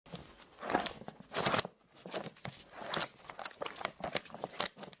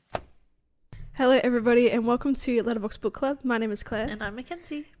Hello everybody and welcome to Letterbox Book Club. My name is Claire. And I'm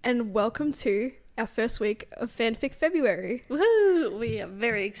Mackenzie. And welcome to our first week of Fanfic February. Woohoo! We are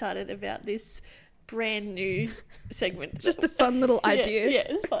very excited about this brand new segment. Just a fun little idea. Yeah,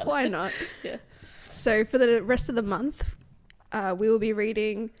 it's fun. Why not? Yeah. So for the rest of the month, we will be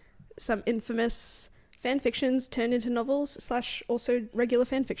reading some infamous fanfictions turned into novels / also regular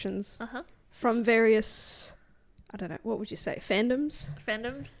fanfictions from various, I don't know, what would you say, fandoms?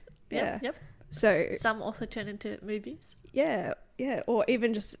 Fandoms? Yeah. Yep. So some also turn into movies. Yeah, or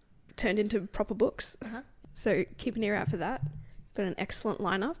even just turned into proper books. So keep an ear out for that. Got an excellent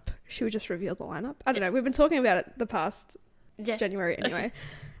lineup. Should we just reveal the lineup? I don't know. We've been talking about it the past January anyway. Okay.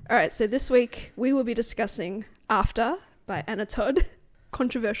 All right, so this week we will be discussing After by Anna Todd.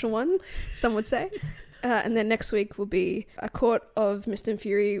 Controversial one, some would say. And then next week will be A Court of Mist and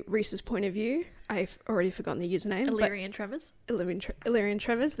Fury, Reese's Point of View. I've already forgotten the username. Illyrian Tremors. Illyrian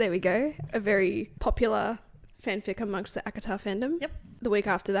Tremors, there we go. A very popular fanfic amongst the ACOTAR fandom. Yep. The week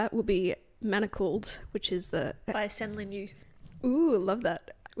after that will be Manacled, which is the... by Senlin Yu. Ooh, love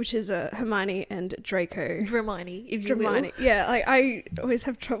that. Which is Hermione and Draco. Dramini, if you will. Yeah, I always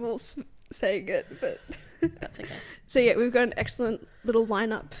have troubles saying it, but... That's okay. So yeah, we've got an excellent little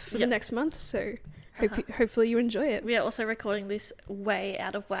lineup for the next month, so... Hopefully you enjoy it. We are also recording this way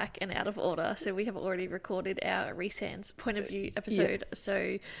out of whack and out of order, so we have already recorded our Resan's point of view episode,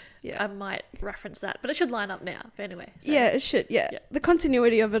 so I might reference that, but it should line up now, but anyway. So. Yeah, it should, yeah. The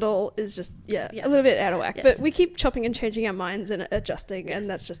continuity of it all is just, a little bit out of whack, but we keep chopping and changing our minds and adjusting, and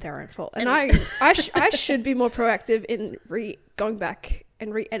that's just our own fault. And I should be more proactive in going back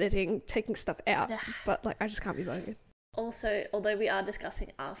and re-editing, taking stuff out, but I just can't be bothered. Also, although we are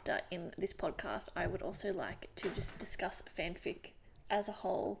discussing After in this podcast, I would also like to just discuss fanfic as a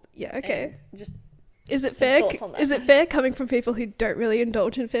whole. Yeah, okay. Just is it fair? Is it fair coming from people who don't really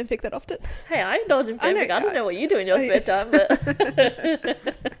indulge in fanfic that often? Hey, I indulge in fanfic. I don't know what you do in your spare time, but...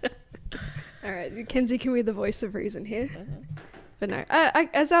 All right, Kenzie can be the voice of reason here. But no,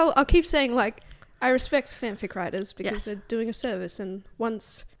 I'll keep saying, I respect fanfic writers because they're doing a service, and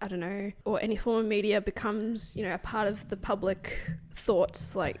once, I don't know, or any form of media becomes, a part of the public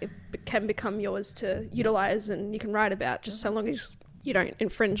thoughts, it can become yours to utilize and you can write about, just so long as you don't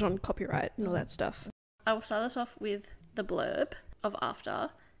infringe on copyright and all that stuff. I will start us off with the blurb of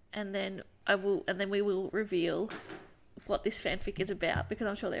After, and then we will reveal what this fanfic is about, because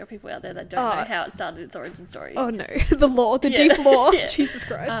I'm sure there are people out there that don't know how it started, its origin story. Oh no, the deep lore. Jesus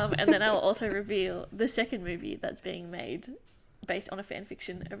Christ. And then I will also reveal the second movie that's being made based on a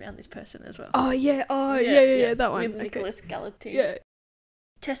fanfiction around this person as well. Yeah, that one. With Nicholas Gallatin. Yeah.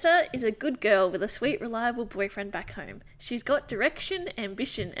 Tessa is a good girl with a sweet, reliable boyfriend back home. She's got direction,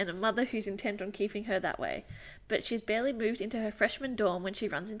 ambition, and a mother who's intent on keeping her that way. But she's barely moved into her freshman dorm when she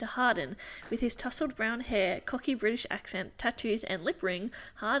runs into Hardin. With his tousled brown hair, cocky British accent, tattoos, and lip ring,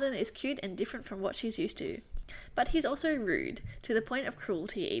 Hardin is cute and different from what she's used to. But he's also rude, to the point of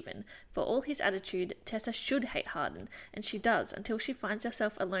cruelty even. For all his attitude, Tessa should hate Hardin, and she does until she finds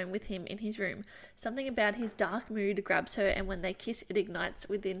herself alone with him in his room. Something about his dark mood grabs her, and when they kiss, it ignites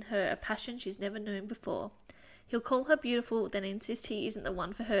within her a passion she's never known before. He'll call her beautiful, then insist he isn't the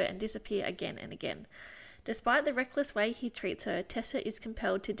one for her and disappear again and again. Despite the reckless way he treats her, Tessa is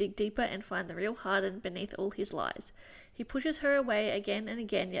compelled to dig deeper and find the real Hardin beneath all his lies. He pushes her away again and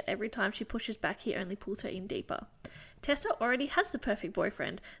again, yet every time she pushes back, he only pulls her in deeper. Tessa already has the perfect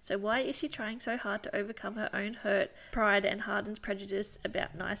boyfriend, so why is she trying so hard to overcome her own hurt, pride, and Hardin's prejudice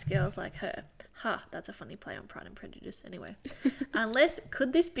about nice girls like her? That's a funny play on Pride and Prejudice, anyway.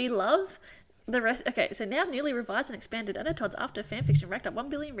 Could this be love? The rest... Okay, so now newly revised and expanded, Anna Todd's After fanfiction racked up 1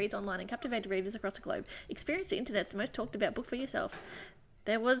 billion reads online and captivated readers across the globe. Experience the internet's most talked about book for yourself.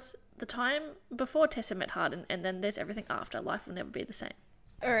 There was the time before Tessa met Hardin, and then there's everything after. Life will never be the same.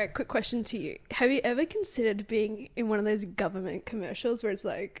 All right, quick question to you. Have you ever considered being in one of those government commercials where it's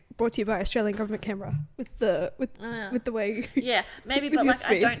brought to you by Australian Government Canberra with the way? Yeah, maybe, but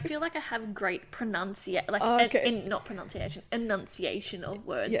I don't feel like I have great enunciation of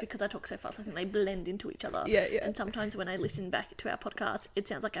words because I talk so fast. I think they blend into each other. Yeah. And sometimes when I listen back to our podcast, it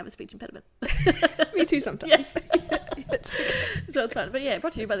sounds like I have a speech impediment. Me too sometimes. It's okay. So it's fun. But yeah,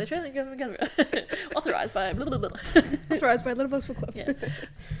 brought to you by the Australian Government Canberra. Authorised by blah, blah, blah. Authorised by Letterboxbookclub. Book Club. Yeah.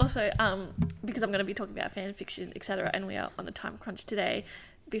 Also, because I'm going to be talking about fan fiction, etc., and we are on a time crunch today,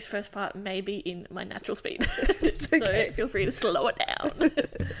 this first part may be in my natural speed. So feel free to slow it down.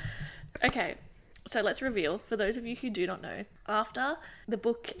 Okay, so let's reveal, for those of you who do not know, After the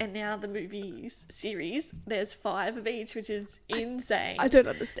book and now the movies series, there's 5 of each, which is insane. I don't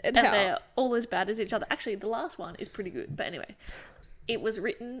understand and they're all as bad as each other. Actually, the last one is pretty good, but anyway. It was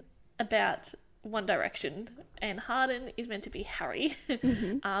written about One Direction, and Hardin is meant to be Harry.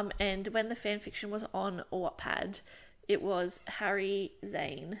 And when the fan fiction was on Wattpad, it was Harry,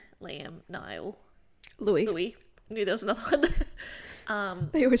 Zayn, Liam, Niall, Louis. Knew there was another one.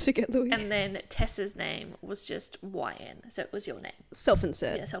 They always forget Louis. And then Tessa's name was just YN, so it was your name.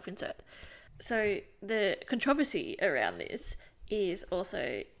 Self-insert. Yeah, self-insert. So the controversy around this is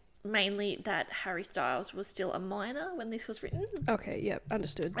also mainly that Harry Styles was still a minor when this was written. Okay, yeah,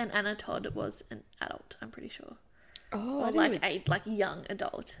 understood. And Anna Todd was an adult, I'm pretty sure. Oh, or a young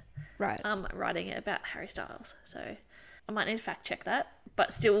adult. Right. Writing it about Harry Styles. So I might need to fact check that.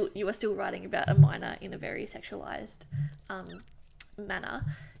 But still, you are still writing about a minor in a very sexualized manner,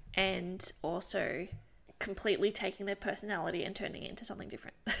 and also completely taking their personality and turning it into something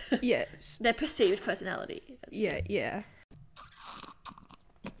different. Yes. Their perceived personality. Yeah.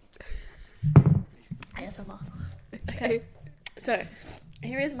 ASMR. Okay. So,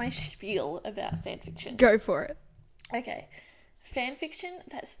 here is my spiel about fanfiction. Go for it. Okay. Fanfiction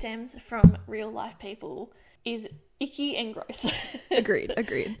that stems from real life people is icky and gross. Agreed.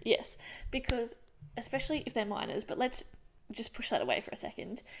 Yes. Because, especially if they're minors, but let's just push that away for a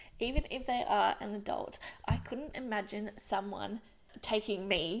second. Even if they are an adult, I couldn't imagine someone taking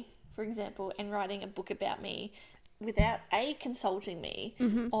me, for example, and writing a book about me without A, consulting me,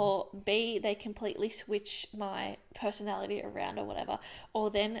 or B, they completely switch my personality around or whatever, or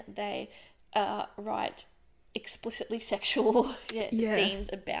then they write explicitly sexual scenes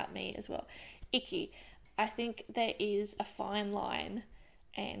about me as well. Icky. I think there is a fine line,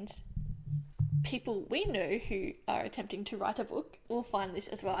 and people we know who are attempting to write a book will find this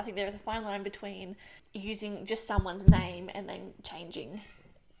as well. I think there is a fine line between using just someone's name and then changing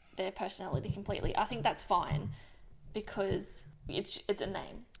their personality completely. I think that's fine, because it's a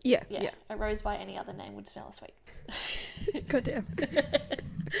name. Yeah. A rose by any other name would smell as sweet. Goddamn.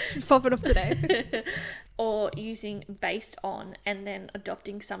 Just popping off today. Or using based on and then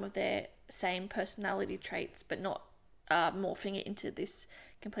adopting some of their same personality traits, but not morphing it into this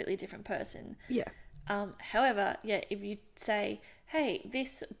completely different person. Yeah. However, if you say, hey,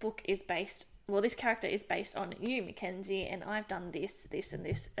 this character is based on you, Mackenzie, and I've done this, and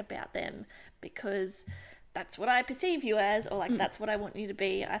this about them because that's what I perceive you as, or like that's what I want you to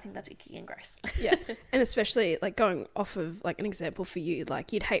be, I think that's icky and gross. Yeah. And especially like going off of like an example for you,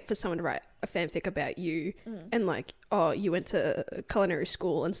 like you'd hate for someone to write a fanfic about you and like, oh, you went to culinary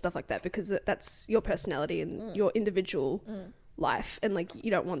school and stuff like that, because that's your personality and your individual life, and like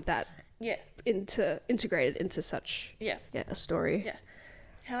you don't want that integrated into such a story. Yeah.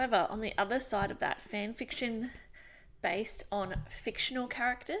 However, on the other side of that, fan fiction based on fictional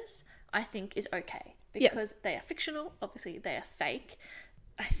characters, I think is okay, because they are fictional. Obviously, they are fake.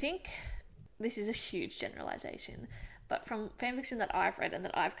 I think this is a huge generalization, but from fan fiction that I've read and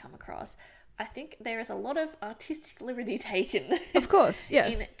that I've come across, I think there is a lot of artistic liberty taken. Of course, yeah.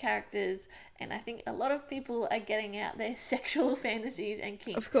 In characters, and I think a lot of people are getting out their sexual fantasies and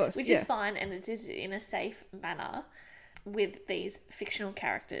kinks, of course, which is fine, and it is in a safe manner with these fictional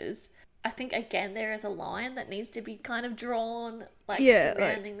characters. I think, again, there is a line that needs to be kind of drawn,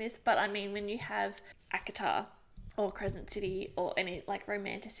 surrounding this. But, I mean, when you have ACOTAR or Crescent City or any,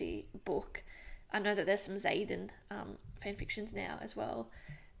 romantasy book, I know that there's some Xaden fanfictions now as well.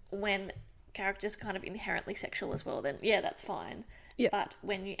 When characters are kind of inherently sexual as well, then, that's fine. Yeah. But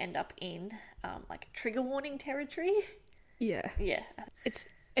when you end up in, trigger warning territory... Yeah. It's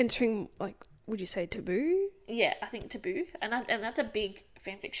entering, would you say taboo? Yeah, I think taboo. And that's a big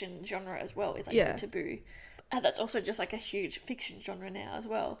fanfiction genre as well. It's the taboo. And that's also just a huge fiction genre now as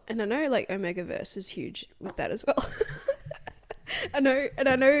well. And I know Omegaverse is huge with that as well. I know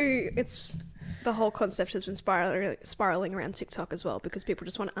it's the whole concept has been spiraling around TikTok as well, because people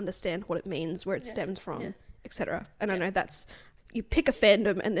just want to understand what it means, where it stemmed from, etc. And I know that's, you pick a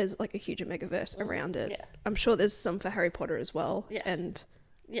fandom and there's a huge Omegaverse around it. Yeah. I'm sure there's some for Harry Potter as well. Yeah. And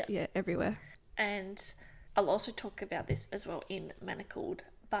everywhere. And I'll also talk about this as well in Manacled,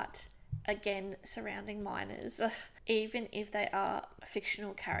 but again, surrounding minors, even if they are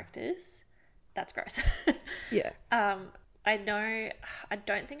fictional characters, that's gross. Yeah. I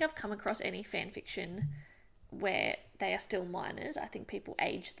don't think I've come across any fan fiction where they are still minors. I think people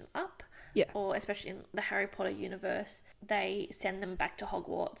age them up. Yeah. Or especially in the Harry Potter universe, they send them back to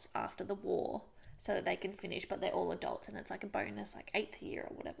Hogwarts after the war so that they can finish, but they're all adults and it's a bonus, 8th year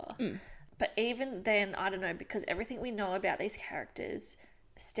or whatever. But even then, I don't know, because everything we know about these characters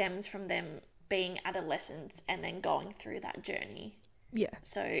stems from them being adolescents and then going through that journey. Yeah.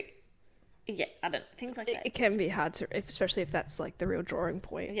 So Yeah, I don't things like that. It can be hard to, especially if that's like the real drawing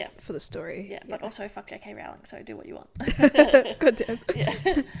point for the story. Yeah, but also fuck J.K. Rowling, so do what you want. God damn.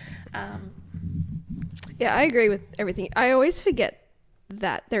 Yeah. Yeah, I agree with everything. I always forget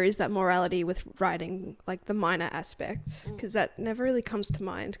that there is that morality with writing, like the minor aspects, because that never really comes to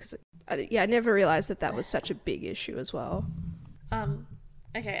mind. Because I never realized that was such a big issue as well.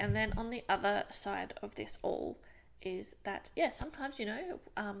 Okay, and then on the other side of this all is that sometimes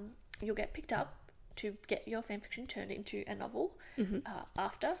you'll get picked up to get your fanfiction turned into a novel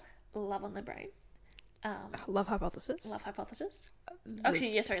after Love on the Brain. Love Hypothesis. Love Hypothesis.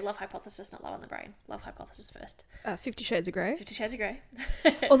 Actually, Love Hypothesis, not Love on the Brain. Love Hypothesis first. 50 Shades of Grey. 50 Shades of Grey.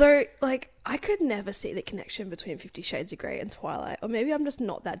 Although, like, I could never see the connection between 50 Shades of Grey and Twilight. Or maybe I'm just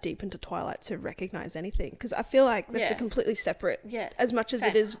not that deep into Twilight to recognise anything. Because I feel like that's a completely separate... Yeah. As much as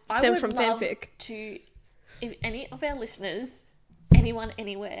it is stemmed from fanfic. If any of our listeners... anyone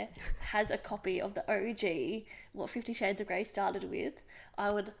anywhere has a copy of the OG, what 50 Shades of Grey started with,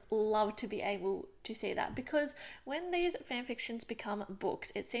 I would love to be able to see that, because when these fanfictions become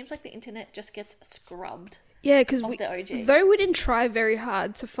books, it seems like the internet just gets scrubbed. Yeah, because the OG. Though we didn't try very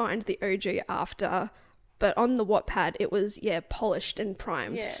hard to find the OG after, but on the Wattpad it was polished and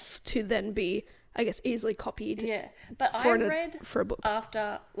primed to then be, I guess, easily copied. Yeah, but I read for a book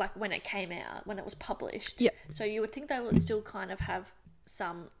after, like, when it came out, when it was published. Yeah. So you would think they would still kind of have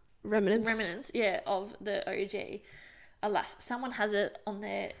some remnants, of the OG. Alas, someone has it on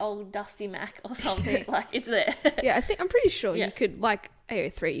their old dusty Mac or something. Like, it's there. Yeah, I'm pretty sure you could, like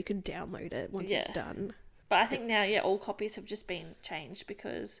AO3, you could download it once it's done. But I think now, all copies have just been changed,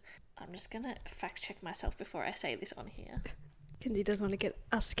 because I'm just gonna fact check myself before I say this on here. Kenzie does want to get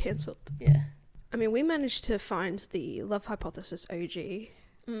us cancelled. Yeah. I mean, we managed to find the Love Hypothesis OG,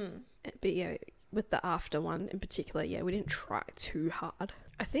 but with the after one in particular, we didn't try too hard.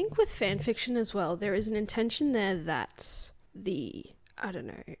 I think with fan fiction as well, there is an intention there that the,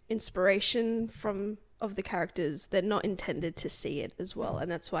 inspiration of the characters, they're not intended to see it as well,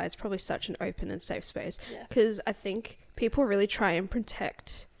 and that's why it's probably such an open and safe space. Because I think people really try and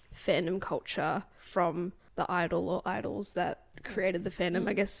protect fandom culture from the idol or idols that created the fandom,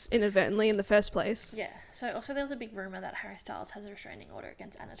 I guess, inadvertently in the first place. Yeah. So also there was a big rumour that Harry Styles has a restraining order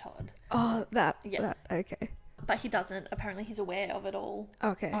against Anna Todd. Oh, that. Okay. But he doesn't. Apparently he's aware of it all.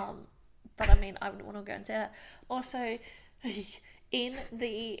 Okay. But I mean, I wouldn't want to go and say that. Also, in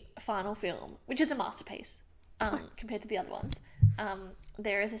the final film, which is a masterpiece compared to the other ones,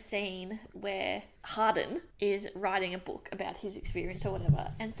 there is a scene where Hardin is writing a book about his experience or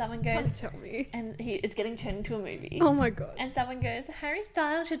whatever, and someone goes... Don't tell me. And it's getting turned into a movie. Oh my god. And someone goes, Harry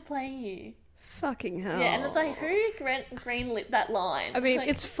Styles should play you. Fucking hell. Yeah, and it's like, who greenlit that line? I mean, like,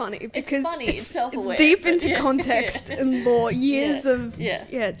 it's funny because it's self-aware. It's deep into context and lore, years of...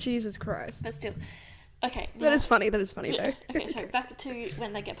 Yeah, Jesus Christ. But still... Okay. Now, that is funny though. Okay, so back to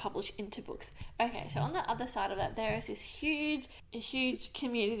when they get published into books. Okay, so on the other side of that, there is this huge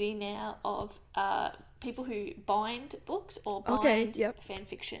community now of people who bind books or bind fan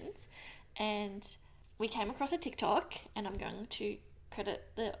fictions. And we came across a TikTok, and I'm going to credit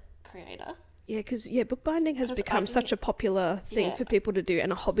the creator. Yeah, because bookbinding has become such a popular thing for people to do,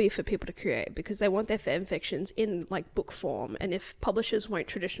 and a hobby for people to create, because they want their fan fictions in like book form, and if publishers won't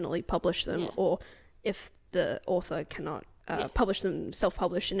traditionally publish them, or if the author cannot publish them,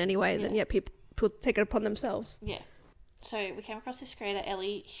 self-publish in any way, then people take it upon themselves. Yeah. So we came across this creator,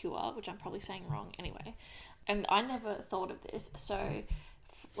 Ellie Hewer, which I'm probably saying wrong anyway, and I never thought of this. So,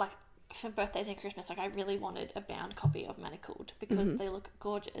 for birthdays and Christmas, I really wanted a bound copy of Manacled because they look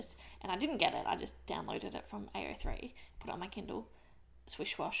gorgeous, and I didn't get it. I just downloaded it from AO3, put it on my Kindle,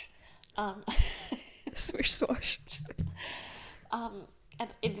 swish swash. Swish swash. And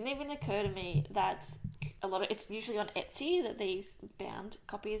it didn't even occur to me that it's usually on Etsy that these bound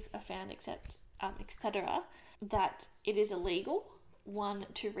copies are found, except etc. That it is illegal, one,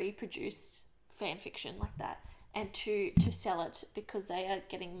 to reproduce fan fiction like that, and two, to sell it because they are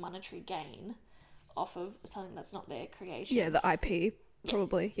getting monetary gain off of something that's not their creation. Yeah, the IP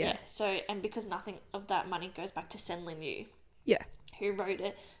probably. Yeah. So, and because nothing of that money goes back to Sen Lin Yu. Yeah. Who wrote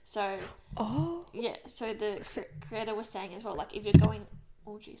it? So. Oh. Yeah. So the creator was saying as well, like, if you're going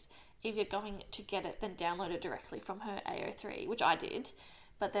to get it, then download it directly from her AO3, which I did.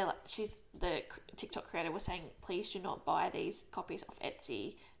 But the TikTok creator was saying, please do not buy these copies off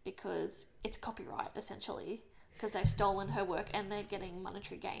Etsy because it's copyright essentially, because they've stolen her work and they're getting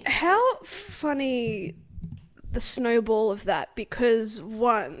monetary gain. How funny the snowball of that, because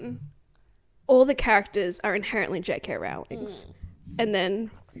one, all the characters are inherently J.K. Rowling's, and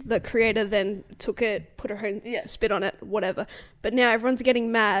then the creator then took it, put her own spit on it, whatever. But now everyone's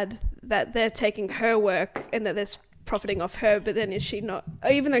getting mad that they're taking her work and that they're profiting off her, but then is she not,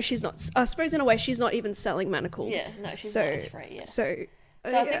 even though she's not, I suppose in a way she's not even selling Manacled. Yeah, no, she's not, it's free, yeah. So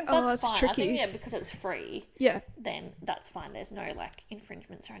I think that's fine. tricky. I think, because it's free, then that's fine. There's no, like,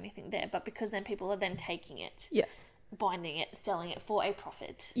 infringements or anything there. But because then people are then taking it, binding it, selling it for a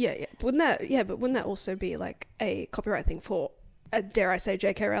profit. Yeah. But wouldn't that also be, like, a copyright thing for, dare I say,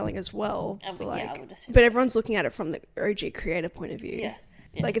 J.K. Rowling as well? I would assume. But everyone's looking at it from the OG creator point of view. Yeah.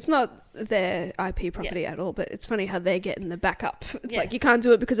 Like, it's not their IP property at all, but it's funny how they're getting the backup. It's like, you can't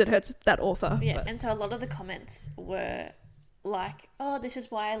do it because it hurts that author. Yeah, but. And so a lot of the comments were like, oh, this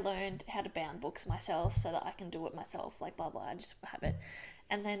is why I learned how to bound books myself so that I can do it myself, like, blah, blah, I just have it.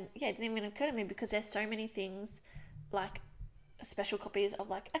 And then, it didn't even occur to me because there's so many things, like, special copies of,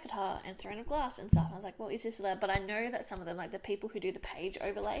 like, ACOTAR and Throne of Glass and stuff. And I was like, well, is this allowed? But I know that some of them, like, the people who do the page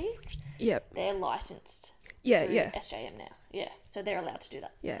overlays, they're licensed. Yeah. SJM now. Yeah. So they're allowed to do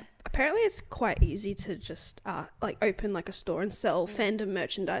that. Yeah. Apparently it's quite easy to just like open like a store and sell fandom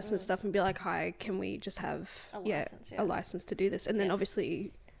merchandise and stuff and be like, hi, can we just have a license to do this? And then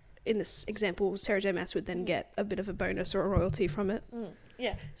obviously in this example, Sarah J Maas would then get a bit of a bonus or a royalty from it.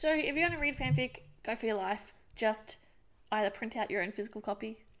 Yeah. So if you're going to read fanfic, go for your life. Just either print out your own physical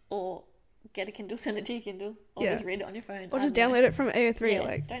copy or get a Kindle, send it to your Kindle, or just read it on your phone. Or just download it from AO3. Yeah,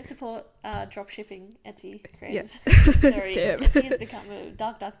 like, don't support drop shipping Etsy creators. Yeah. Sorry, Damn. Etsy has become a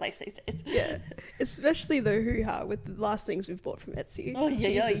dark place these days. Yeah, especially the hoo-ha with the last things we've bought from Etsy. Oh,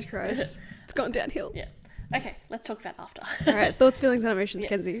 yeah, Jesus Christ. It's gone downhill. Yeah. Okay, let's talk about after. All right, thoughts, feelings, and emotions,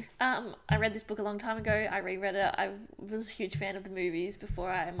 Kenzie. I read this book a long time ago. I reread it. I was a huge fan of the movies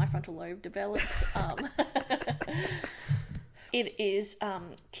before my frontal lobe developed. It is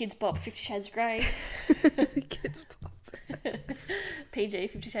Kids Bop, 50 Shades of Grey. Kids Bop. PG,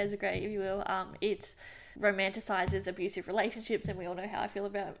 50 Shades of Grey, if you will. It romanticises abusive relationships, and we all know how I feel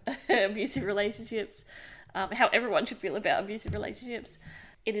about abusive relationships, how everyone should feel about abusive relationships.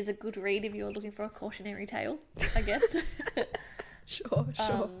 It is a good read if you're looking for a cautionary tale, I guess. Sure.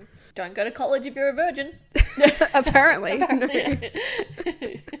 Don't go to college if you're a virgin. Apparently. No.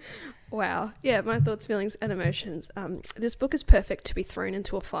 Wow. Yeah, my thoughts, feelings, and emotions. This book is perfect to be thrown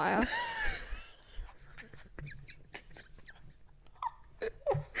into a fire.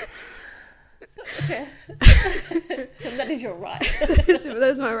 Okay. And that is your right. That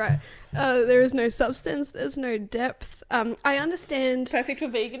is my right. There is no substance. There's no depth. I understand. Perfect for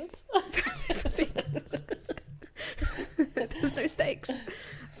vegans. Perfect for vegans. There's no stakes.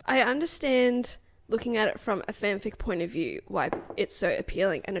 I understand looking at it from a fanfic point of view why it's so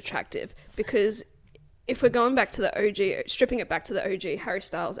appealing and attractive, because if we're going back to the OG, stripping it back to the OG Harry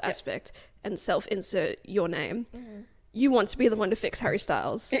Styles aspect and self-insert your name, you want to be the one to fix Harry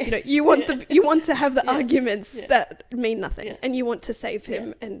Styles. You know, you want to have the arguments that mean nothing, and you want to save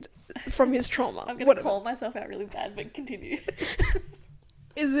him and from his trauma. I'm going to call myself out really bad, but continue.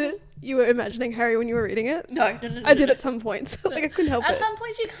 Is it you were imagining Harry when you were reading it? No. I did at some points. Like, I couldn't help it. At some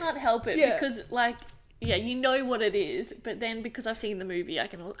points you can't help it because, like, you know what it is, but then because I've seen the movie, I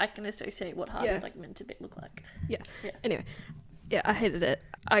can associate what Hardin's like meant to look like. Yeah. Anyway, I hated it.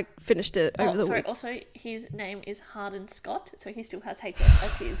 I finished it over the week. Also, his name is Hardin Scott, so he still has HS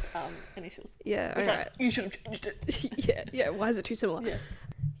as his initials. Yeah, all right. You should have changed it. Yeah. Why is it too similar?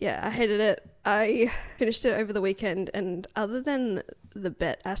 Yeah, I hated it. I finished it over the weekend, and other than the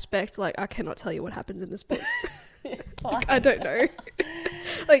bet aspect, like, I cannot tell you what happens in this book. Like, I don't know.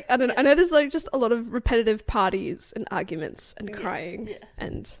 Like, I don't know. I know there's, like, just a lot of repetitive parties and arguments and crying. Yeah.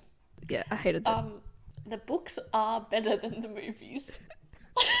 And, I hated that. The books are better than the movies.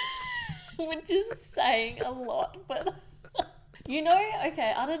 Which is saying a lot, but... You know,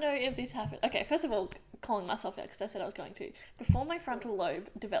 okay, I don't know if this happened. Okay, first of all, calling myself out because I said I was going to. Before my frontal lobe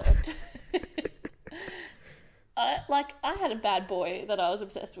developed, I had a bad boy that I was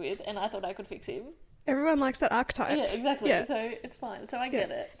obsessed with, and I thought I could fix him. Everyone likes that archetype. Yeah, exactly. Yeah. So it's fine. So I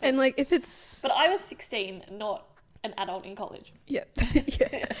get it. And, like, if it's... But I was 16, not an adult in college. Yeah.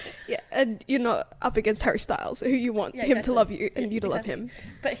 And you're not up against Harry Styles, who you want him to love you and you to love him.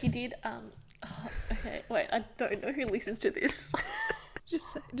 But he did... okay, wait, I don't know who listens to this.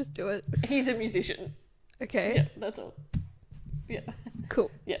 Just do it. He's a musician. Okay. Yeah, that's all. Yeah.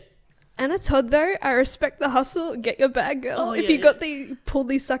 Cool. Yeah. Anna Todd, though, I respect the hustle. Get your bag, girl. Oh, if you got pull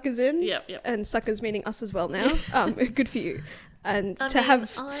these suckers in. Yep. And suckers meaning us as well now. Good for you. And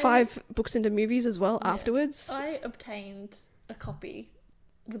have 5 books into movies as well afterwards. I obtained a copy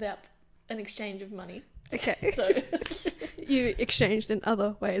without an exchange of money. Okay. So you exchanged in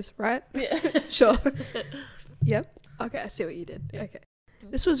other ways, right? Yeah. Sure. Yep. Okay, I see what you did. Yeah. Okay.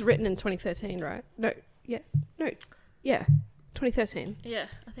 This was written in 2013, right? No, 2013. Yeah,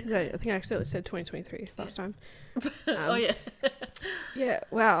 I think so. I think I accidentally said 2023 last time. Oh, yeah. Yeah,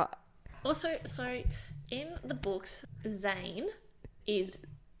 wow. Also, so in the books, Zane is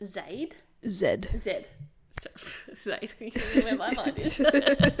Zaid. Zed. Zaid. You know where my mind is.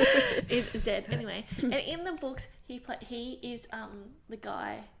 Is Zed. Anyway, and in the books, he is the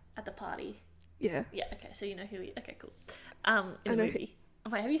guy at the party. Yeah. Yeah, okay, so you know who he... Okay, cool. In the movie.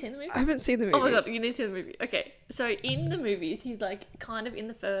 Wait, have you seen the movie? I haven't seen the movie. Oh my god, you need to see the movie. Okay, so in the movies, he's like kind of in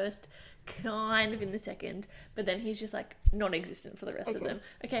the first, kind of in the second, but then he's just like non-existent for the rest of them.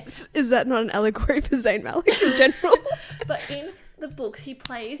 Okay. Is that not an allegory for Zayn Malik in general? But in the books, he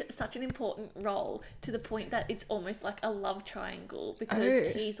plays such an important role to the point that it's almost like a love triangle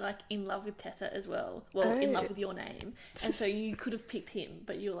because he's like in love with Tessa as well. Well, in love with your name. And so you could have picked him,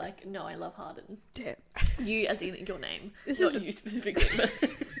 but you're like, no, I love Hardin. Damn. You as in your name. Not you specifically. But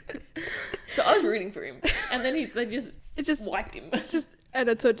so I was rooting for him. And then they just wiped him. And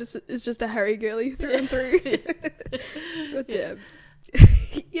it's just a Harry girly through and through. God damn.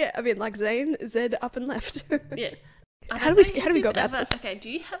 Yeah, I mean, like Zed up and left. Yeah. How do we go about this? Okay, do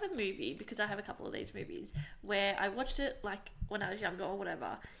you have a movie, because I have a couple of these movies, where I watched it like when I was younger or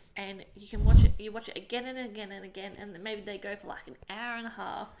whatever, and you watch it again and again and again, and maybe they go for like an hour and a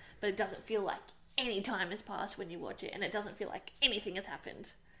half, but it doesn't feel like any time has passed when you watch it, and it doesn't feel like anything has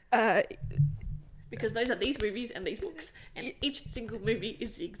happened. Because those are these movies and these books, and each single movie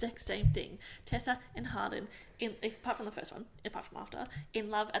is the exact same thing. Tessa and Hardin, apart from the first one, apart from after, in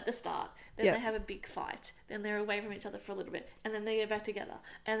love at the start. Then they have a big fight. Then they're away from each other for a little bit, and then they get back together,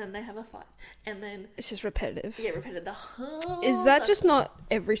 and then they have a fight, and then it's just repetitive. Yeah, repetitive. The whole. Is that just not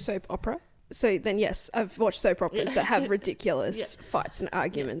every soap opera? So then, yes, I've watched soap operas that have ridiculous fights and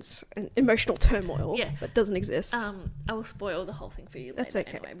arguments and emotional turmoil that doesn't exist. I will spoil the whole thing for you That's later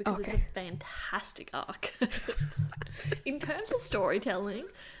okay. anyway, because it's a fantastic arc. In terms of storytelling,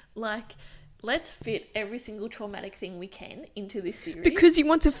 like, let's fit every single traumatic thing we can into this series. Because you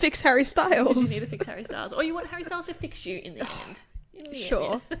want to fix Harry Styles. Because you need to fix Harry Styles. Or you want Harry Styles to fix you in the end.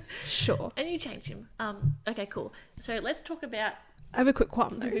 Sure. And you change him. Okay, cool. So let's talk about... I have a quick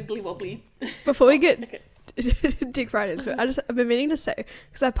qualm though. Wibbly wobbly. Before we get dig right into it, I've been meaning to say,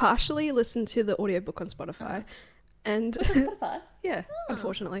 because I partially listened to the audiobook on Spotify, and Spotify? Yeah,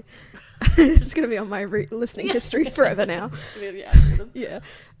 unfortunately, it's going to be on my listening history forever now. Yeah,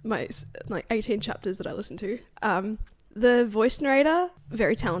 my like 18 chapters that I listen to. The voice narrator,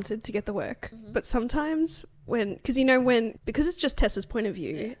 very talented to get the work, but sometimes because it's just Tessa's point of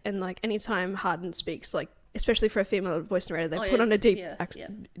view, and like anytime Hardin speaks, like, especially for a female voice narrator, they put on a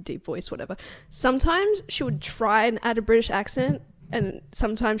deep voice, whatever. Sometimes she would try and add a British accent, and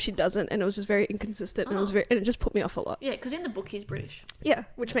sometimes she doesn't, and it was just very inconsistent, and it just put me off a lot. Yeah, because in the book he's British. Yeah,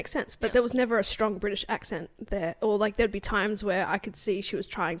 which makes sense, but there was never a strong British accent there, or like there'd be times where I could see she was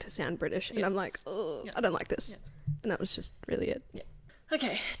trying to sound British, and I'm like, oh, I don't like this, and that was just really it. Yeah.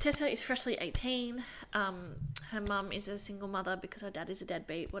 Okay, Tessa is freshly 18. Her mum is a single mother because her dad is a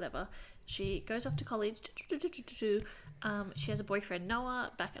deadbeat, whatever. She goes off to college. She has a boyfriend,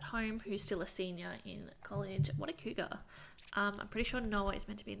 Noah, back at home, who's still a senior in college. What a cougar. I'm pretty sure Noah is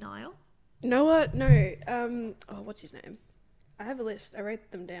meant to be Niall. Noah? No. What's his name? I have a list. I wrote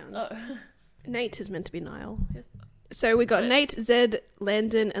them down. Oh. Nate is meant to be Niall. Yeah. So we got Nate, Zed,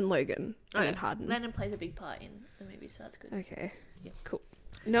 Landon, and Logan. And then Hardin. Landon plays a big part in the movie, so that's good. Okay. Yeah. Cool.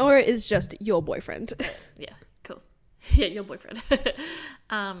 Noah is just your boyfriend. Yeah, cool. Yeah, your boyfriend.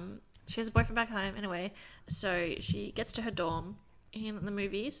 She has a boyfriend back home anyway, so she gets to her dorm. In the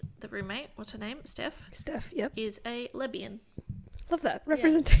movies, the roommate, what's her name? Steph, yep. Is a lesbian. Love that.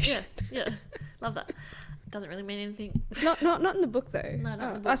 Representation. Yeah. Love that. Doesn't really mean anything. It's not in the book though. No, not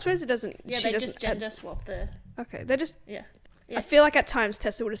in the book. I suppose it doesn't. Yeah, they just gender swap the... Okay, they just... Yeah. I feel like at times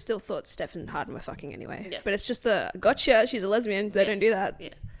Tessa would have still thought Steph and Hardin were fucking anyway. Yeah. But it's just gotcha, she's a lesbian. They don't do that. Yeah.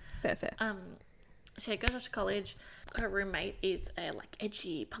 Fair. So she goes off to college. Her roommate is a like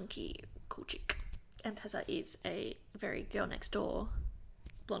edgy, punky, cool chick. And Tessa is a very girl next door,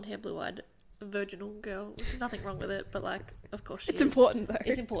 blonde hair, blue-eyed, virginal girl, which is nothing wrong with it, but like, of course she is. It's important though.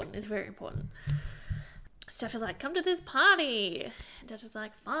 It's important. It's very important. Steph is like, come to this party. And Tessa's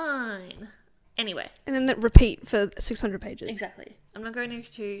like, fine. Anyway. And then that repeat for 600 pages. Exactly. I'm not going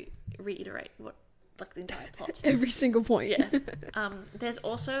to reiterate what, like, the entire plot. Every single point. Yeah. There's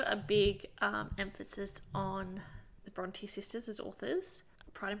also a big emphasis on the Bronte sisters as authors.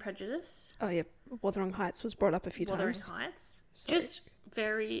 Pride and Prejudice. Oh, yeah. Wuthering Heights was brought up a few times. Wuthering Heights. Sorry. Just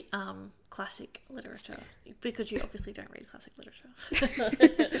very classic literature. Because you obviously don't read classic literature.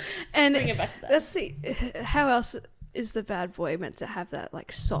 And bring it back to that. That's how else... is the bad boy meant to have that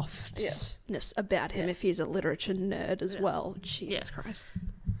like softness about him if he's a literature nerd as well? Jesus Christ.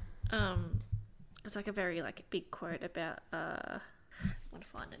 It's like a very like big quote about I want to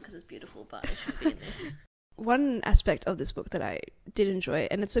find it because it's beautiful, but it should be in this. One aspect of this book that I did enjoy,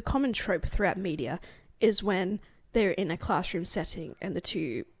 and it's a common trope throughout media, is when they're in a classroom setting and the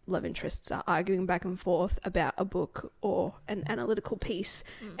two love interests are arguing back and forth about a book or an analytical piece,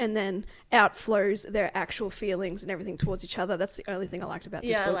 and then out flows their actual feelings and everything towards each other. That's the only thing I liked about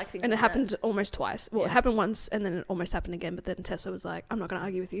this book. I like things and it happened almost twice. Well, it happened once and then it almost happened again, but then Tessa was like, I'm not going to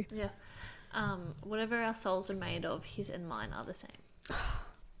argue with you. Yeah. Whatever our souls are made of, his and mine are the same.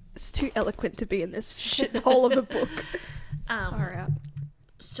 It's too eloquent to be in this shithole of a book. Far out.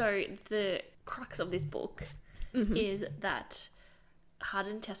 So the crux of this book is that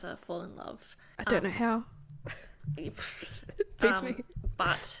Hardin and Tessa fall in love. I don't know how. Beats me.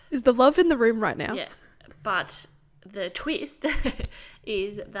 But is the love in the room right now? Yeah. But the twist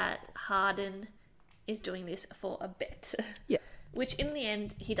is that Hardin is doing this for a bet. Yeah. Which in the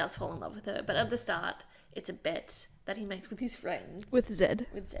end, he does fall in love with her. But at the start, it's a bet that he makes with his friends. With Zed.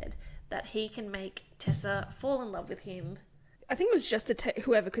 That he can make Tessa fall in love with him. I think it was just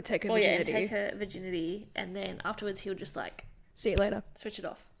whoever could take her virginity. Yeah, take her virginity. And then afterwards, he'll just like... see you later. Switch it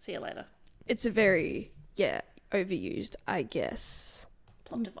off. See you later. It's a very, overused, I guess.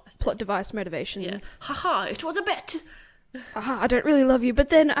 Plot device motivation. Yeah. Haha, it was a bet. I don't really love you, but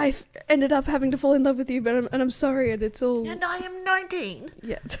then I ended up having to fall in love with you, but I'm sorry, and it's all... And I am 19.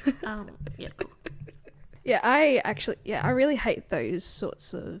 Yeah. Yeah, cool. Yeah, I really hate those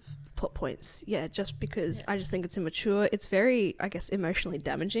sorts of plot points. Yeah, just because I just think it's immature. It's very, I guess, emotionally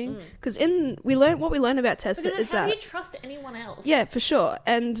damaging. Because we learn about Tessa because is that... how do you trust anyone else? Yeah, for sure.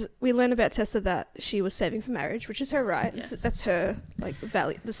 And we learn about Tessa that she was saving for marriage, which is her right. Yes. That's her like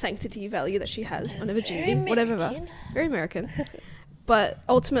value, the sanctity value that she has on her virginity, whatever. Very American. But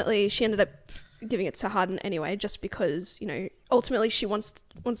ultimately, she ended up giving it to Hardin anyway, just because ultimately she wants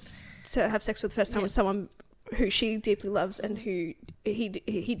to have sex for the first time with someone who she deeply loves and who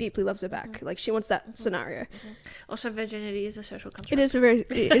he deeply loves her back. Like she wants that scenario. Also, virginity is a social construct. It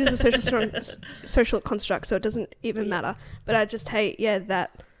is a social construct, so it doesn't even matter. But I just hate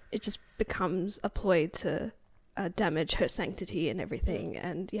that it just becomes a ploy to damage her sanctity and everything.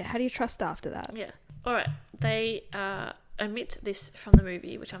 And how do you trust after that? Yeah. All right. They omit this from the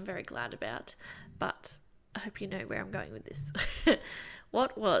movie, which I'm very glad about. But I hope you know where I'm going with this.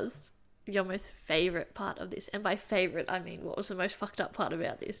 What was your most favourite part of this? And by favourite, I mean, what was the most fucked up part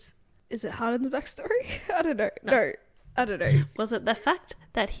about this? Is it Hardin's backstory? I don't know. No, I don't know. Was it the fact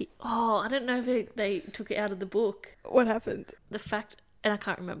that I don't know if they took it out of the book. What happened? The fact, and I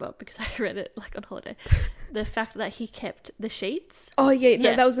can't remember because I read it like on holiday. The fact that he kept the sheets. Oh,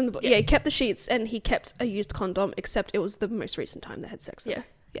 no, that was in the book. Yeah, he kept the sheets and he kept a used condom, except it was the most recent time they had sex. Yeah,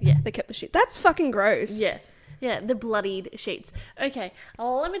 they kept the sheet. That's fucking gross. Yeah, the bloodied sheets. Okay,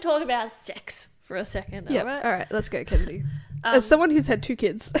 let me talk about sex for a second. Yeah, all right, let's go, Kenzie. As someone who's had 2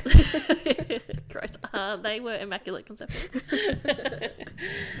 kids. Gross. They were immaculate conceptions.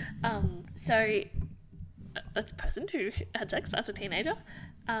 So, that's a person who had sex as a teenager.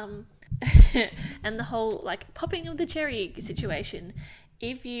 And the whole, like, popping of the cherry situation.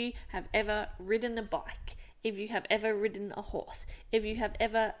 If you have ever ridden a bike, if you have ever ridden a horse, if you have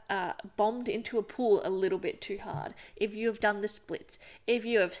ever bombed into a pool a little bit too hard, if you have done the splits, if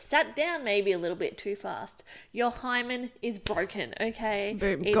you have sat down maybe a little bit too fast, your hymen is broken, okay?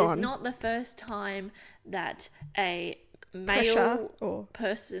 Boom, it gone. is not the first time that a male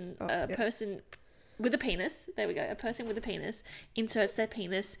person with a penis, there we go, a person with a penis inserts their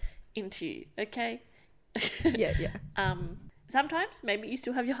penis into you, okay? Yeah. Sometimes, maybe you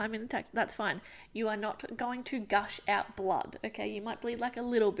still have your hymen intact. That's fine. You are not going to gush out blood, okay? You might bleed like a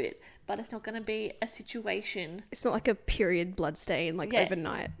little bit, but it's not going to be a situation. It's not like a period blood stain,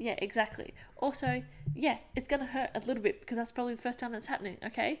 overnight. Yeah, exactly. Also, it's going to hurt a little bit because that's probably the first time that's happening,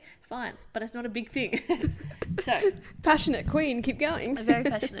 okay? Fine. But it's not a big thing. So, passionate queen, keep going. Very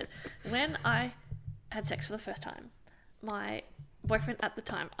passionate. When I had sex for the first time, my boyfriend at the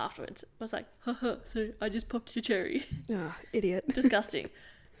time afterwards was like, haha, so I just popped your cherry. Oh, idiot. Disgusting.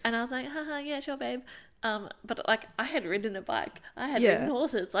 And I was like, haha, yeah, sure, babe. But like, I had ridden a bike. I had ridden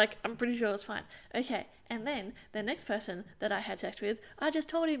horses. Like, I'm pretty sure it was fine. Okay. And then the next person that I had sex with, I just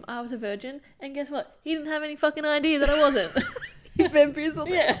told him I was a virgin. And guess what? He didn't have any fucking idea that I wasn't. You bamboozled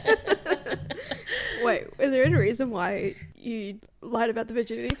him. Yeah. Wait, is there any reason why you lied about the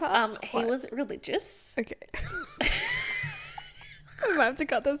virginity part? He was religious. Okay. I might have to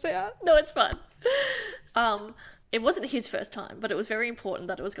cut this out. No, it's fine. It wasn't his first time, but it was very important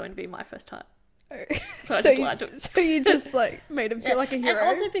that it was going to be my first time. So I just lied to him. So you just like made him feel like a hero. And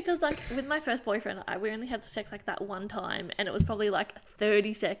also because like with my first boyfriend, we only had sex like that one time, and it was probably like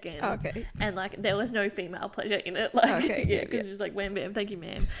 30 seconds. Okay. And like there was no female pleasure in it. Like because it's just like wham bam, thank you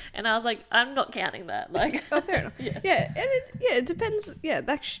ma'am. And I was like, I'm not counting that. Like oh, fair enough. Yeah, and it depends. Yeah,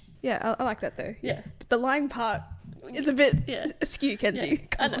 I like that though. Yeah. But the lying part is a bit askew, Kenzie.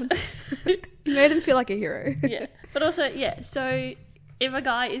 Yeah. Come on. You made him feel like a hero. Yeah. But also, so if a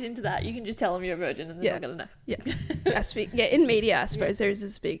guy is into that, you can just tell him you're a virgin and they're not going to know. Yeah. In media, I suppose there is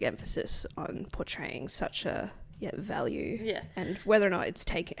this big emphasis on portraying such a value. Yeah. And whether or not it's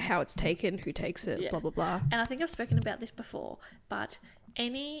taken, how it's taken, who takes it, blah, blah, blah. And I think I've spoken about this before, but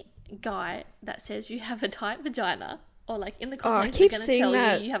any guy that says you have a tight vagina, or like in the comments they're going to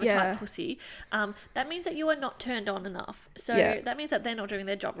tell you have a tight pussy, that means that you are not turned on enough. So that means that they're not doing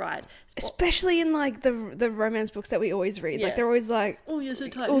their job right. Especially in like the romance books that we always read. Like they're always like, oh, you're so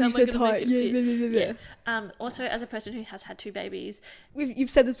tight. Oh, how you're am I so gonna tight. make it fit? Yeah. Also, as a person who has had 2 babies, you've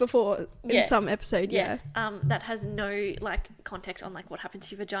said this before in some episode. That has no like context on like what happens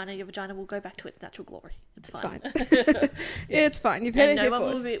to your vagina. Your vagina will go back to its natural glory. It's fine. It's fine. You've heard it no here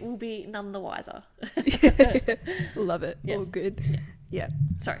one first. will be none the wiser. Love it. All good. Yeah.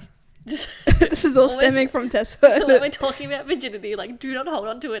 Sorry. This is all stemming from Tessa. When we're talking about virginity, like, do not hold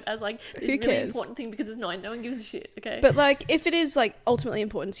on to it as like this really important thing because it's not. No one gives a shit. Okay. But like, if it is like ultimately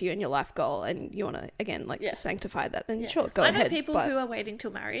important to you and your life goal, and you want to again like sanctify that, then sure, go ahead. I know people who are waiting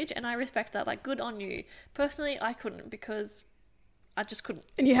till marriage, and I respect that. Like, good on you. Personally, I couldn't because I just couldn't.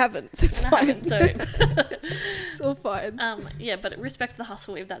 And you haven't, so it's fine. I haven't, so it's all fine. But respect the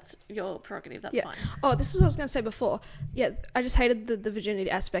hustle if that's your prerogative. That's fine. Oh, this is what I was going to say before. Yeah, I just hated the virginity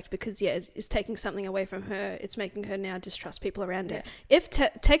aspect because it's taking something away from her. It's making her now distrust people around her. If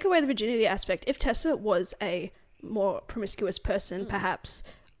take away the virginity aspect, if Tessa was a more promiscuous person, perhaps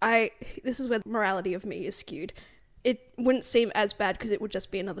this is where the morality of me is skewed. It wouldn't seem as bad because it would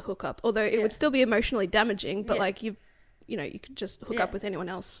just be another hookup. Although it would still be emotionally damaging, but like you could just hook up with anyone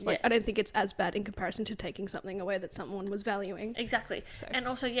else. Like, I don't think it's as bad in comparison to taking something away that someone was valuing. Exactly. So. And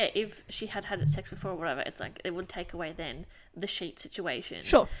also, if she had sex before or whatever, it's like it would take away then the sheet situation.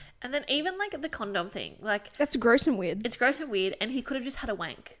 Sure. And then even like the condom thing, like that's gross and weird. It's gross and weird, and he could have just had a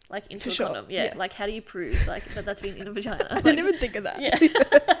wank like into a condom. Yeah. Like, how do you prove like that's been in a vagina? I didn't even think of that. Yeah. He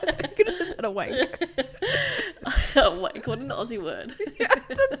could have just had a wank. A wank. What an Aussie word.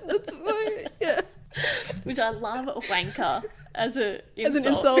 That's my Which I love a wanker as an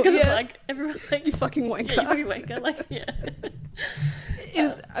insult because it's like everyone's like you fucking wanker. Yeah, you fucking wanker. Like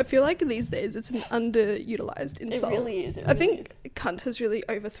I feel like these days it's an underutilized insult. It really is. I think cunt has really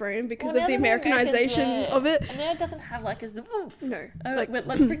overthrown because of the Americanization of it. And now it doesn't have like as the oomph. No.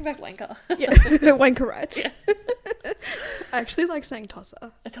 Let's bring back wanker. Wanker rights. Yeah. I actually like saying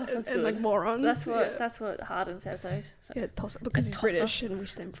tosser. A tosser's good. And like moron. That's what Hardin says though. So. Yeah, tosser because he's British and we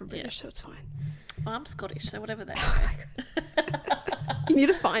stem from British, so it's fine. Well, I'm Scottish, so whatever they say. You need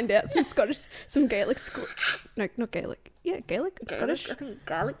to find out some Gaelic school. No, not Gaelic. Yeah, Gaelic? Scottish? I think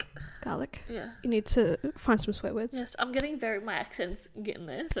Gaelic. Gaelic. Yeah. You need to find some swear words. Yes, I'm getting my accent's getting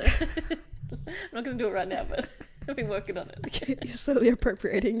there, so I'm not going to do it right now, but I've been working on it. Okay, you're slowly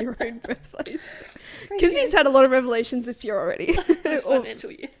appropriating your own birthplace. Kenzie's had a lot of revelations this year already. This financial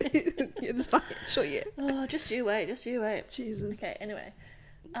year. Yeah, this financial year. Oh, just you wait. Jesus. Okay, anyway.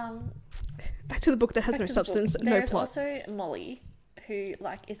 Back to the book that has no substance, no plot. There's also Molly, who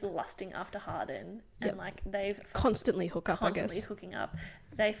like is lusting after Hardin, and like they've constantly hooking up.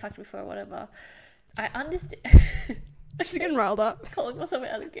 They fucked before or whatever. I understand. I'm just getting riled up. Calling myself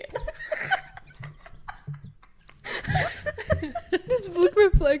out again. This book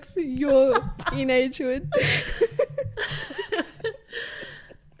reflects your teenagehood.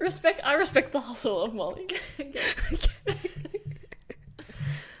 I respect the hustle of Molly.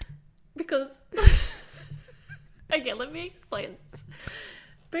 Because okay, let me explain this.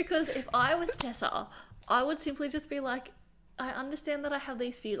 Because if I was Tessa, I would simply just be like, I understand that I have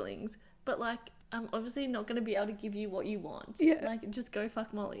these feelings, but like I'm obviously not going to be able to give you what you want. Yeah. Like, just go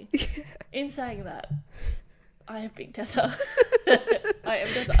fuck Molly. Yeah. In saying that, I have been Tessa. I am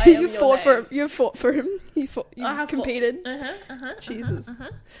Tessa. I am You fought for him. You competed. Jesus.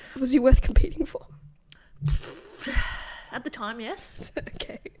 Was he worth competing for? At the time, yes.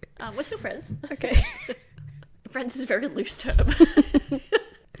 Okay. We're still friends. Okay. Friends is a very loose term.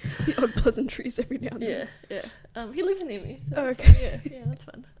 The odd pleasantries every now and then. Yeah. He lives near me. So okay. Yeah, that's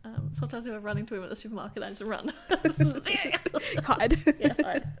fun. Sometimes if I'm running to him at the supermarket, I just run. Hide. Yeah,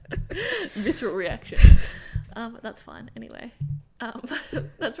 hide. Visceral reaction. That's fine. Anyway,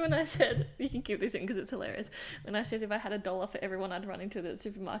 that's when I said, you can keep this in because it's hilarious. When I said if I had $1 for everyone I'd run into the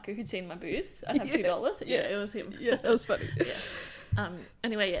supermarket who'd seen my boobs, I'd have $2. Yeah, it was him. Yeah, that was funny. Yeah.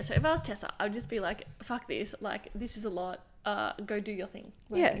 Anyway, yeah. So if I was Tessa, I would just be like, fuck this. Like, this is a lot. Go do your thing.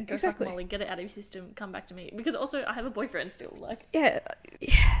 Like, go exactly. fuck Molly, get it out of your system, come back to me. Because also I have a boyfriend still. Like,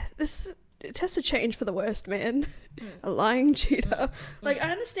 this Tessa changed for the worst, man. A lying cheater. Like,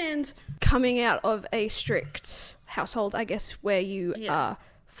 I understand coming out of a strict household, I guess, where you are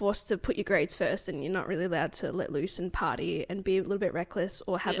forced to put your grades first and you're not really allowed to let loose and party and be a little bit reckless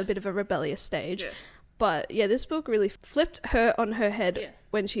or have a bit of a rebellious stage. But yeah, this book really flipped her on her head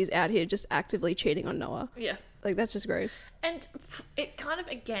when she's out here just actively cheating on Noah. Yeah. Like, that's just gross. And it kind of,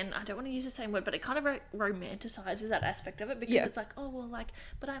 again, I don't want to use the same word, but it kind of romanticizes that aspect of it because it's like, oh, well, like,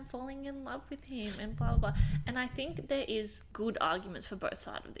 but I'm falling in love with him and blah, blah, blah. And I think there is good arguments for both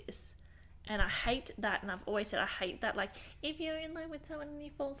sides of this. And I hate that, and I've always said I hate that. Like, if you're in love with someone and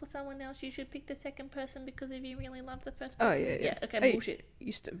you fall for someone else, you should pick the second person because if you really love the first person. Oh, yeah. Okay, bullshit. I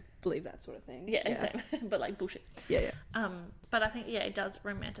used to believe that sort of thing. Yeah, same. But, like, bullshit. Yeah. But I think, it does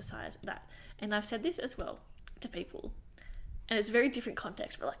romanticize that. And I've said this as well to people. And it's a very different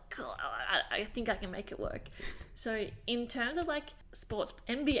context, but like, God, I think I can make it work. So in terms of like sports,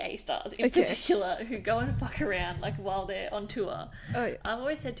 NBA stars in particular, who go and fuck around like while they're on tour, I've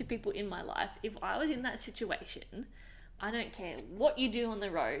always said to people in my life, if I was in that situation, I don't care what you do on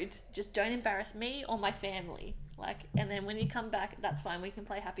the road, just don't embarrass me or my family. Like, and then when you come back, that's fine, we can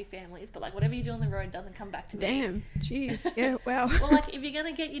play happy families, but like whatever you do on the road doesn't come back to me. Damn, jeez, yeah, wow. Well, like if you're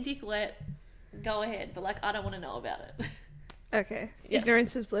gonna get your dick wet, go ahead, but like I don't want to know about it. Okay.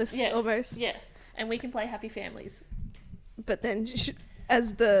 Ignorance is bliss, almost. Yeah. And we can play happy families. But then,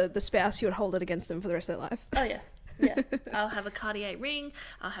 as the spouse, you would hold it against them for the rest of their life. Oh, yeah. Yeah. I'll have a Cartier ring.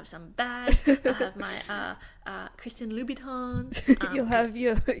 I'll have some bags. I'll have my Christian Louboutins. You'll have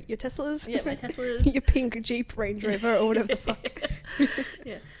your Teslas. Yeah, my Teslas. Your pink Jeep Range Rover or whatever the fuck.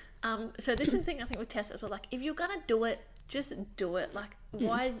 Yeah. So this is the thing I think with Tessa as well. Like, if you're going to do it, just do it. Like,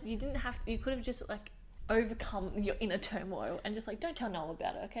 why... You didn't have... You could have just, like... overcome your inner turmoil and just like don't tell Noah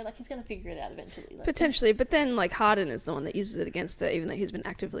about it, okay? Like he's gonna figure it out eventually. Like, potentially, but then like Hardin is the one that uses it against her, even though he's been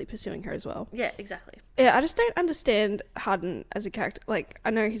actively pursuing her as well. Yeah, exactly. Yeah, I just don't understand Hardin as a character. Like, I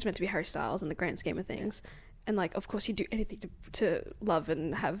know he's meant to be Harry Styles in the grand scheme of things, and like of course you do anything to love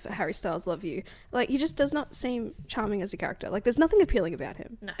and have Harry Styles love you. Like, he just does not seem charming as a character. Like, there's nothing appealing about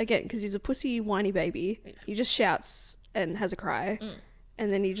him. No. Again, because he's a pussy whiny baby. He just shouts and has a cry,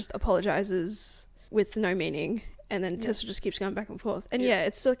 and then he just apologizes with no meaning, and then Tessa just keeps going back and forth. And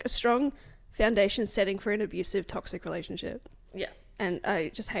it's like a strong foundation setting for an abusive, toxic relationship. Yeah. And I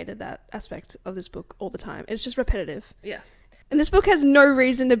just hated that aspect of this book all the time. It's just repetitive. Yeah. And this book has no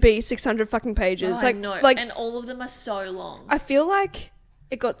reason to be 600 fucking pages. Oh, I know. Like, and all of them are so long. I feel like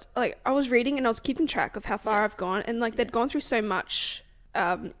it got, like, I was reading and I was keeping track of how far I've gone, and like they'd gone through so much,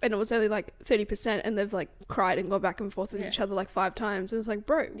 and it was only like 30%, and they've like cried and gone back and forth with each other like 5 times, and it's like,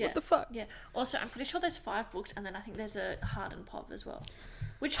 bro, what the fuck? Yeah. Also, I'm pretty sure there's 5 books, and then I think there's a Hardin Pop as well,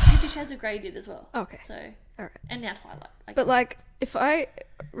 which 50 Shades of Grey did as well. Okay. So, all right. And now Twilight. But like, if I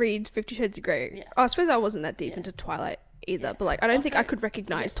read 50 Shades of Grey, I suppose I wasn't that deep into Twilight either, but like, I don't think I could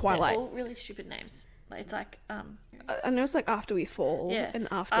recognize Twilight. They're all really stupid names. Like, it's like, I know it's like After We Fall, and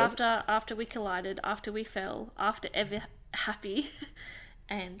after we collided, after we fell, after ever happy.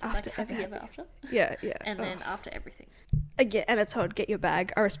 And after like happy ever after. Yeah. And then after everything. Again, and it's Todd, get your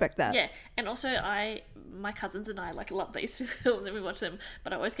bag. I respect that. Yeah. And also my cousins and I like love these films and we watch them,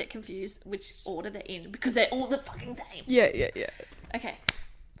 but I always get confused which order they're in because they're all the fucking same. Yeah. Okay.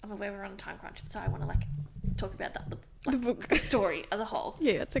 I'm aware we're on a time crunch, so I want to like talk about that the book, the story as a whole.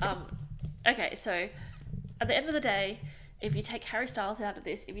 Yeah, it's okay. Okay, so at the end of the day, if you take Harry Styles out of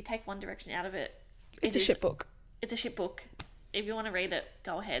this, if you take One Direction out of it, it's a shit book. It's a shit book. If you want to read it,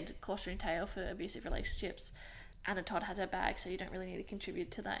 go ahead. Cautionary tale for abusive relationships. Anna Todd has her bag, so you don't really need to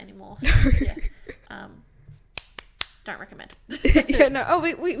contribute to that anymore. So, don't recommend. Yeah, no. Oh,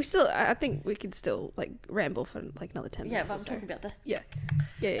 we still. I think we could still like ramble for like another 10 minutes. Yeah, but I'm talking about the. Yeah.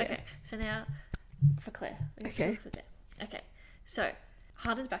 Okay, so now for Claire. Okay. Okay. So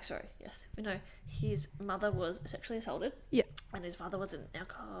Hardin's backstory. Yes, we know his mother was sexually assaulted. Yeah. And his father was an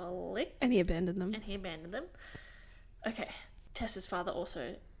alcoholic. And he abandoned them. Okay. Tessa's father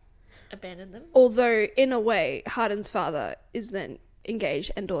also abandoned them. Although, in a way, Hardin's father is then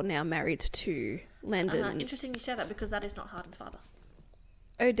engaged and or now married to Landon. Interesting you say that because that is not Hardin's father.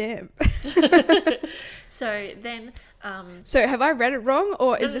 Oh, damn. So then... so have I read it wrong,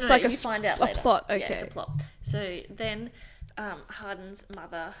 or is this like you find out later. plot? Okay. Yeah, it's a plot. So then Hardin's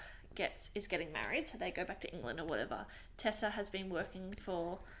mother is getting married, so they go back to England or whatever. Tessa has been working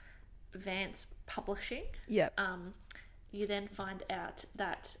for Vance Publishing. Yep. You then find out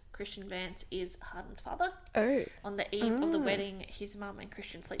that Christian Vance is Hardin's father. Oh. On the eve of the wedding, his mum and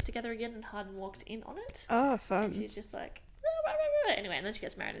Christian sleep together again, and Hardin walks in on it. Oh, fun. And she's just like, rah, rah, rah, rah. Anyway, and then she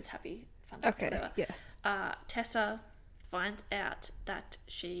gets married and it's happy, fun, okay, whatever. Yeah. Tessa finds out that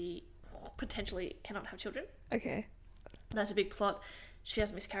she potentially cannot have children. Okay. That's a big plot. She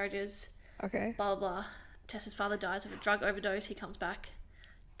has miscarriages. Okay. Blah, blah, blah. Tessa's father dies of a drug overdose. He comes back,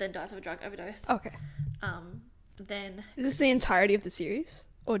 then dies of a drug overdose. Okay. Then... Is this the entirety of the series?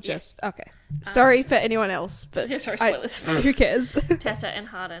 Or just... Yeah. Okay. Sorry for anyone else, but... Yeah, sorry, spoilers. Who cares? Tessa and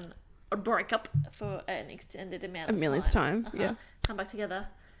Hardin break up for an extended amount of time. A millionth time, yeah. Come back together,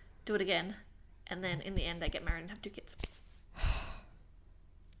 do it again, and then in the end they get married and have 2 kids.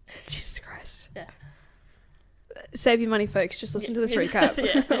 Jesus Christ. Yeah. Save your money, folks. Just listen to this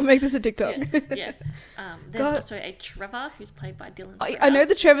recap. I'll make this a TikTok. Yeah. There's also a Trevor who's played by Dylan Sprouse. I know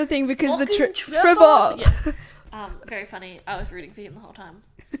the Trevor thing because the Trevor! Yeah. Very funny. I was rooting for him the whole time.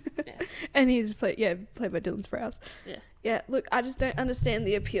 Yeah. And he's played by Dylan Sprouse. Yeah. Yeah, look, I just don't understand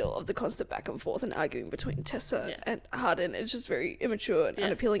the appeal of the constant back and forth and arguing between Tessa and Hardin. It's just very immature and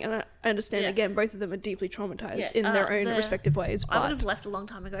unappealing. And I understand, again, both of them are deeply traumatized in their own respective ways. But... I would have left a long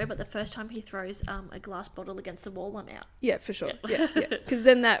time ago, but the first time he throws a glass bottle against the wall, I'm out. Yeah, for sure. Yeah. Because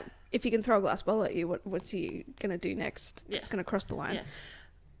then if he can throw a glass bottle at you, what's he going to do next? Yeah. It's going to cross the line. Yeah.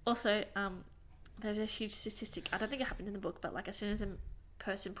 Also, there's a huge statistic. I don't think it happened in the book, but like as soon as a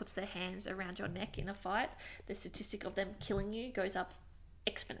person puts their hands around your neck in a fight, the statistic of them killing you goes up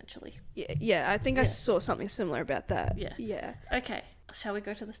exponentially. Yeah. I think I saw something similar about that. Yeah. Okay, shall we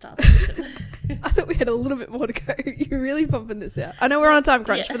go to the stars? I thought we had a little bit more to go. You're really pumping this out. I know we're on a time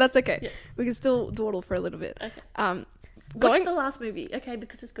crunch, but that's okay. Yeah. We can still dawdle for a little bit. Okay. Watch the last movie, okay,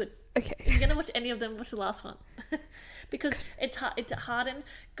 because it's good. Okay. If you're gonna watch any of them, watch the last one. Because it's Hardin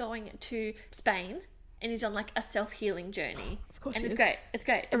going to Spain, and he's on like a self-healing journey. Of course, and it's great. It's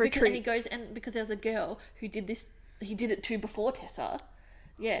great. A retreat. And he goes, and because there was a girl who did this, he did it too before Tessa.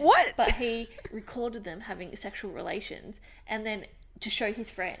 Yeah. What? But he recorded them having sexual relations, and then to show his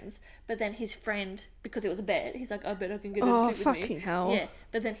friends. But then his friend, because it was a bet, he's like, I bet I can get her to sleep with me. Fucking hell. Yeah.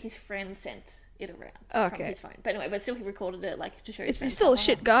 But then his friend sent it around from his phone. But anyway, but still he recorded it like to show his friends. He's still a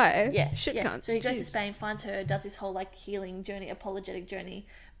shit guy. Yeah. Shit cunt. So he goes to Spain, finds her, does this whole like healing journey, apologetic journey,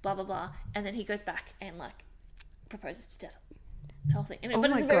 blah blah blah, and then he goes back and like proposes to Tessa. This whole thing. Anyway,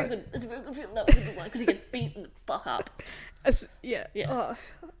 but it's a very good film. That was a good one because he gets beaten the fuck up. Yeah. Oh,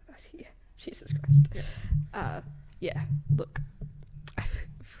 yeah. Jesus Christ. Yeah. Look, I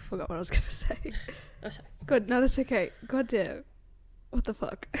forgot what I was gonna say. Oh, sorry. God, no, that's okay. God damn. What the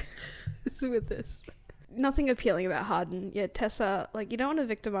fuck is with this? Nothing appealing about Hardin. Yeah, Tessa, like, you don't want to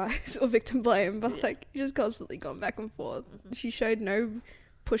victimize or victim blame, but like, you just constantly gone back and forth. Mm-hmm. She showed no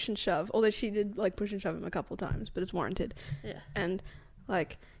push and shove, although she did like push and shove him a couple times, but it's warranted. Yeah. And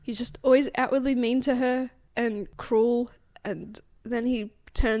like, he's just always outwardly mean to her and cruel, and then he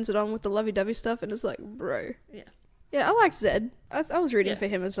turns it on with the lovey-dovey stuff, and it's like, bro. Yeah. Yeah, I liked Zed. I was rooting for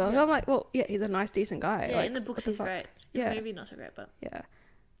him as well. Yeah. I'm like, well, yeah, he's a nice, decent guy. Yeah, like, in the books he's great. Yeah. Maybe not so great, but... Yeah.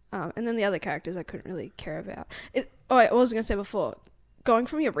 And then the other characters I couldn't really care about. I was going to say before, going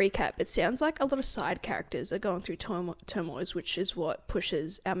from your recap, it sounds like a lot of side characters are going through turmoils, which is what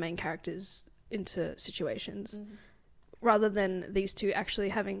pushes our main characters into situations, rather than these two actually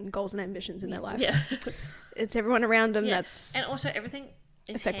having goals and ambitions in their life. Yeah. It's everyone around them that's... And also everything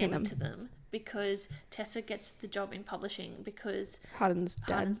is affecting handed to them. Because Tessa gets the job in publishing because Hardin's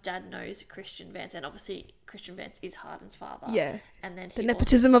dad knows Christian Vance, and obviously Christian Vance is Hardin's father. Yeah. And then the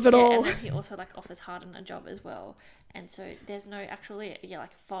nepotism of it all. And then he also like offers Hardin a job as well. And so there's no actually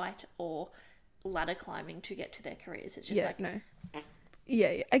like fight or ladder climbing to get to their careers. It's just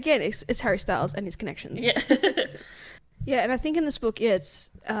Yeah. Again, it's Harry Styles and his connections. Yeah. Yeah, and I think in this book,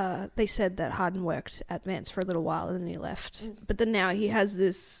 it's they said that Hardin worked at Vance for a little while and then he left. But then now he has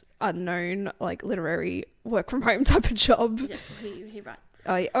this unknown, like, literary work-from-home type of job. Yeah, he writes.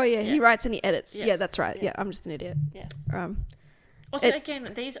 Oh, yeah, he writes and he edits. Yeah, that's right. Yeah, I'm just an idiot. Yeah. Also,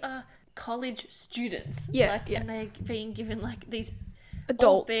 again, these are college students. Yeah, And they're being given, like, these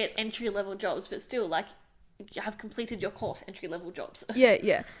adult, albeit entry-level jobs, but still, like, you have completed your course entry-level jobs.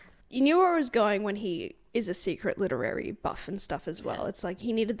 Yeah. You knew where I was going when he is a secret literary buff and stuff as well. Yeah. It's like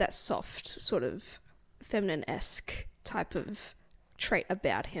he needed that soft, sort of feminine-esque type of trait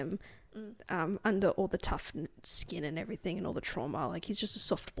about him, under all the tough skin and everything and all the trauma. Like, he's just a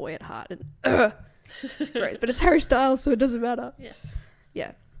soft boy at heart, and it's great. But it's Harry Styles, so it doesn't matter. Yes.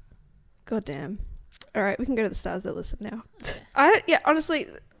 Yeah. God damn. All right, we can go to the stars that listen now. Okay. Honestly,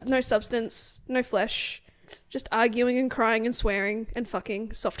 No substance, no flesh, just arguing and crying and swearing and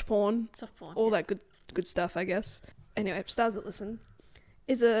fucking, soft porn, all that good stuff, I guess. Anyway, Stars That Listen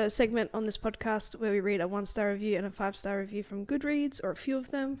is a segment on this podcast where we read a 1-star review and a 5-star review from Goodreads, or a few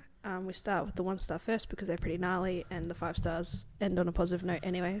of them. We start with the 1-star first because they're pretty gnarly, and the 5 stars end on a positive note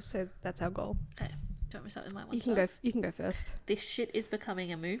anyway, so that's our goal. Okay. Do you want me to start with my 1 star? You can go first. This shit is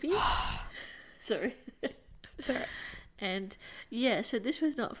becoming a movie. Sorry. It's alright. And yeah, so this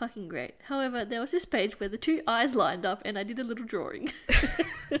was not fucking great. However, there was this page where the 2 eyes lined up and I did a little drawing.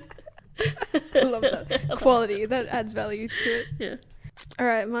 I love that. Quality, that adds value to it. Yeah.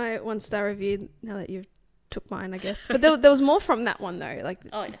 Alright, my 1-star review, now that you've took mine, I guess. But there was more from that one though,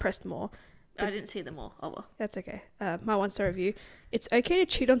 like pressed more. But I didn't see them all. Oh well. That's okay. My 1-star review. It's okay to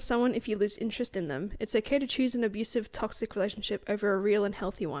cheat on someone if you lose interest in them. It's okay to choose an abusive, toxic relationship over a real and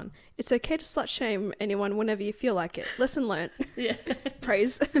healthy one. It's okay to slut shame anyone whenever you feel like it. Lesson learnt. Yeah.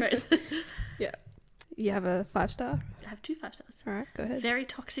 Praise. Praise. Yeah. You have a 5-star? I have 2 5-stars. Alright, go ahead. Very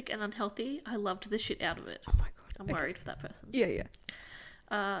toxic and unhealthy. I loved the shit out of it. Oh my god. I'm worried for that person. Yeah.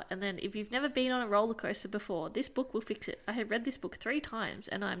 And then, if you've never been on a roller coaster before, this book will fix it. I have read this book 3 times,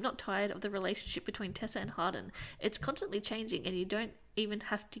 and I'm not tired of the relationship between Tessa and Hardin. It's constantly changing, and you don't even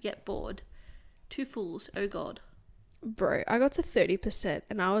have to get bored. 2 fools, oh god. Bro, I got to 30%,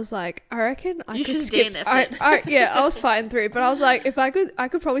 and I was like, I reckon I you could should skip. DNF it. Yeah, I was fighting through, but I was like, if I could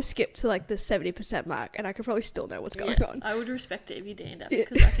probably skip to like the 70% mark, and I could probably still know what's going on. I would respect it if you DNF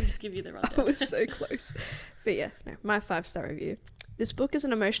because I can just give you the rundown. I was so close. But yeah, no, my 5-star review. This book is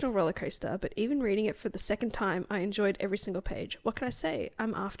an emotional roller coaster, but even reading it for the second time, I enjoyed every single page. What can I say?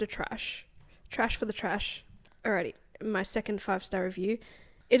 I'm after trash. Trash for the trash. Alrighty, my second 5-star review.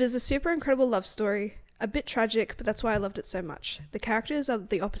 It is a super incredible love story. A bit tragic, but that's why I loved it so much. The characters are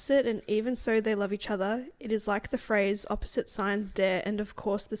the opposite, and even so they love each other. It is like the phrase, opposite signs dare, and of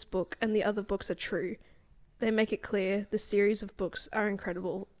course this book and the other books are true. They make it clear the series of books are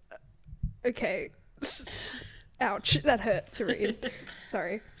incredible. Okay. Ouch, that hurt to read.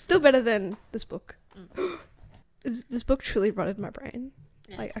 Sorry. Still better than this book. This book truly rotted my brain.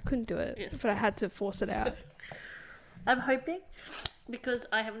 Yes. Like, I couldn't do it, Yes. but I had to force it out. I'm hoping, because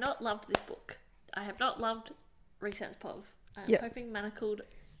I have not loved this book. I have not loved Resent's Pov. I'm hoping Manacled.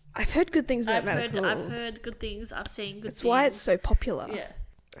 I've heard good things about Manacled. I've heard good things. I've seen good things. That's why it's so popular. Yeah.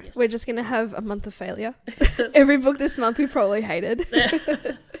 Yes. We're just going to have a month of failure. Every book this month we probably hated.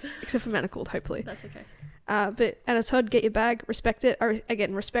 Except for Manacled, hopefully. That's okay. But Anna Todd, get your bag, respect it.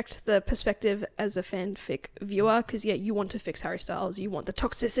 Again, respect the perspective as a fanfic viewer, because you want to fix Harry Styles, you want the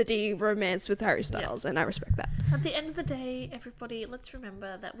toxicity romance with Harry Styles, and I respect that. At the end of the day, everybody, let's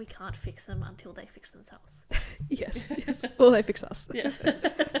remember that we can't fix them until they fix themselves. Yes. Or they fix us. Yes.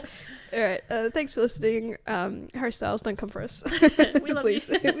 Alright, thanks for listening. Harry Styles, don't come for us. We love Please.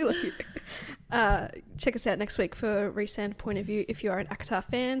 you. We love you. Check us out next week for Resand Point of View if you are an ACOTAR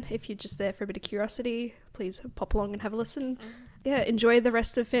fan. If you're just there for a bit of curiosity, please pop along and have a listen. Yeah, enjoy the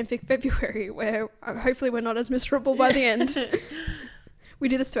rest of Fanfic February, where hopefully we're not as miserable by the end. We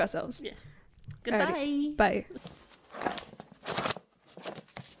do this to ourselves. Yes. Goodbye. Alrighty. Bye.